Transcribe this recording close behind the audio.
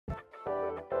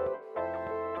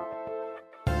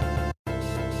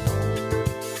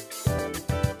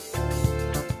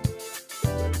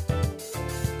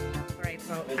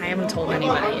haven't told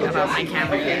anybody about my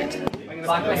camera yet.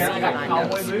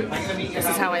 This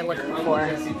is how I look for.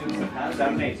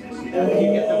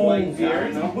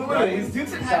 His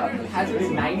Dukes of Hazzard's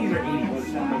 90s or 80s?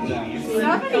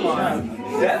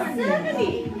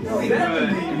 70.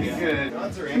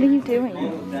 What are you doing?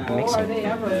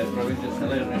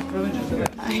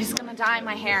 I'm just gonna dye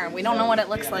my hair. We don't know what it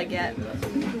looks like yet. Look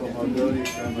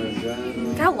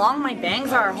how long my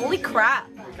bangs are. Holy crap.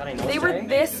 They were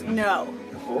this, no.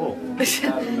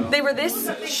 They were this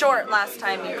short last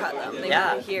time you cut them. They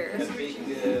were here. So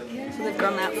they've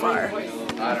gone that far.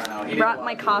 I brought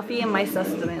my coffee and my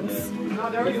sustenance.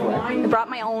 I brought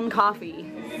my own coffee.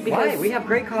 Why? We have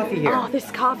great coffee here. Oh, this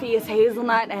coffee is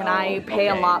hazelnut and I pay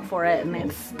a lot for it and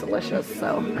it's delicious,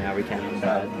 so. Yeah, we can't have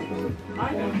that.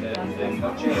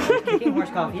 Kicking Horse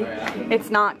coffee? It's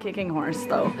not Kicking Horse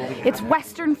though. It's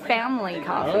Western Family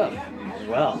coffee. Oh,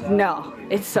 well. No,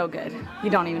 it's so good. You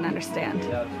don't even understand.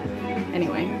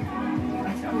 Anyway.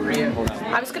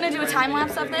 I was gonna do a time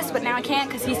lapse of this, but now I can't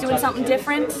because he's doing something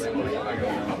different. This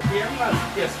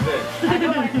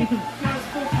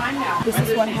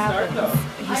is what happens.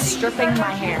 He's stripping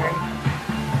my hair.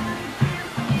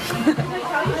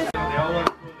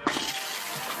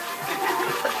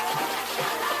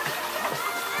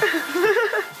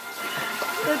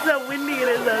 That's how windy it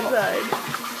is outside.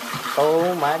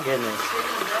 Oh my goodness.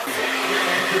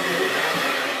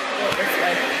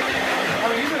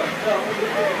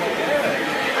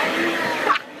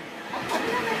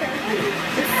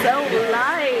 It's so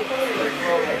light.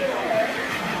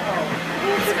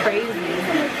 It's crazy.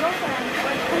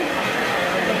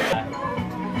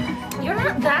 You're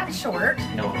not that short.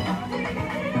 No.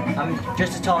 I'm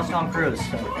just as tall as Tom Cruise.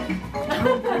 So.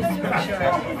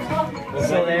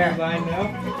 Still there.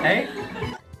 Hey?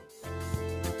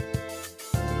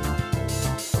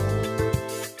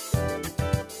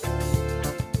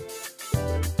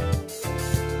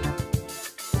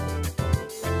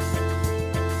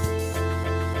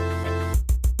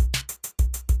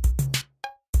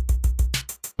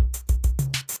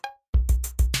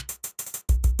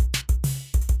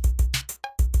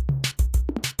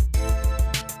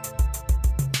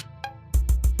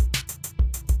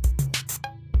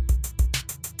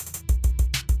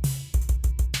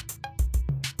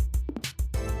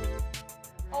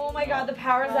 Oh my god, the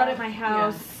power's out at my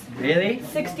house. Really?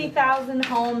 60,000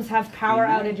 homes have power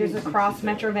outages across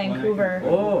Metro Vancouver.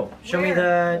 Oh, show me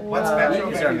the... What's Metro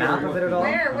is there a map of it at all?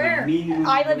 Where?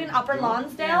 I live in Upper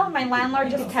Lonsdale. My landlord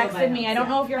just texted me. I don't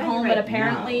know if you're home, but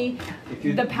apparently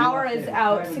the power is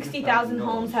out. 60,000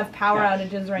 homes have power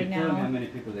outages right now.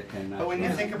 But when you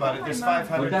think about it, there's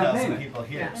 500,000 people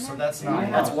here, so that's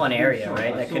not... That's one area,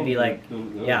 right? That could be like,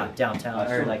 yeah, downtown,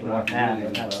 or like North Ave,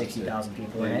 and have 60,000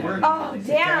 people in it. Oh,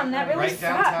 damn, that really right sucks.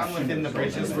 downtown within the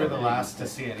bridges, we're the last to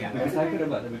see it. Yeah, 'cause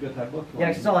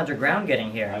it's all underground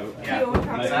getting here.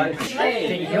 Yeah.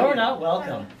 Hey, you're not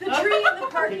welcome. The tree in the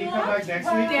parking Can you come lot back next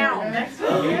went week? down.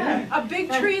 Yeah. A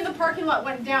big tree in the parking lot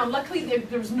went down. Luckily,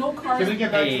 there was no cars. Can we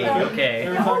get back to Hey, the food? okay.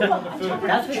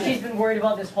 That's what she's been worried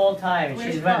about this whole time.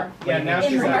 She's been... Yeah, now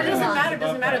she's It like... doesn't matter.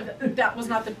 Doesn't matter. That was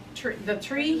not the tree. The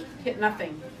tree hit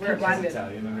nothing where it landed.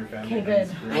 Okay, good.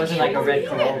 It wasn't like a red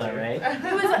Corolla, right?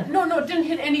 It was no. It didn't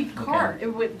hit any car.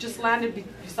 It just landed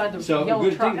beside the So yellow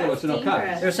good truck. thing there was no car.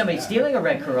 There was somebody stealing a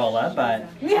red Corolla, but...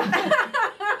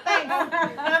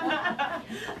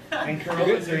 And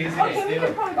Corollas are easy to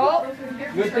steal. Oh,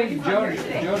 Good thing George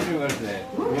was there.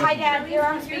 hi Dad, you're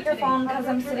on speakerphone because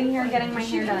I'm sitting here getting my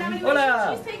hair done.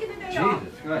 Hola! She's taking the day off.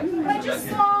 Jesus Christ. I just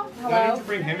saw. I need Hello? to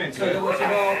bring him into So there was it.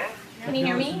 about... Can you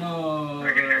hear me? No...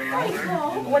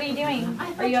 What are you doing?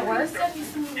 Are you at work?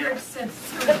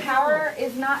 The power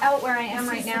is not out where I am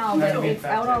right now, but it's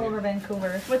out all over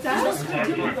Vancouver. What's that?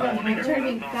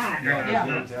 Turning back.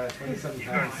 Yeah. 27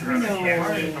 pounds.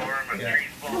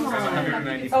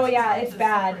 Oh yeah, it's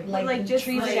bad. Like just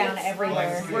trees down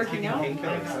everywhere. Working out? I don't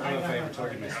know if I ever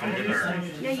told you my story.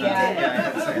 Yeah.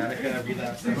 Yeah, so I gotta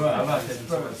relapse. It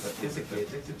was.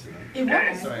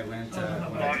 So I went,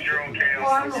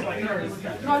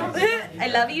 I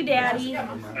love you, Daddy.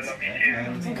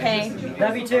 Okay.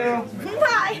 Love you too.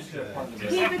 Bye.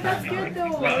 Yeah, but that's good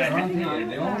though. My dad is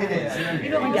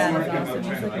awesome.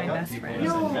 He's like my best friend.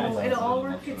 No, it'll all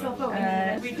work itself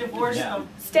out. We divorced them.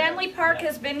 Stanley Park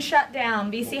has been shut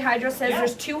down. BC Hydro says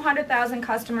there's 200,000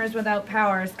 customers without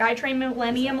power. SkyTrain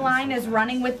Millennium Line is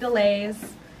running with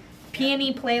delays.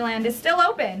 P&E Playland is still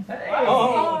open.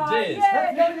 Oh, jeez.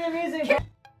 That's gonna be amazing.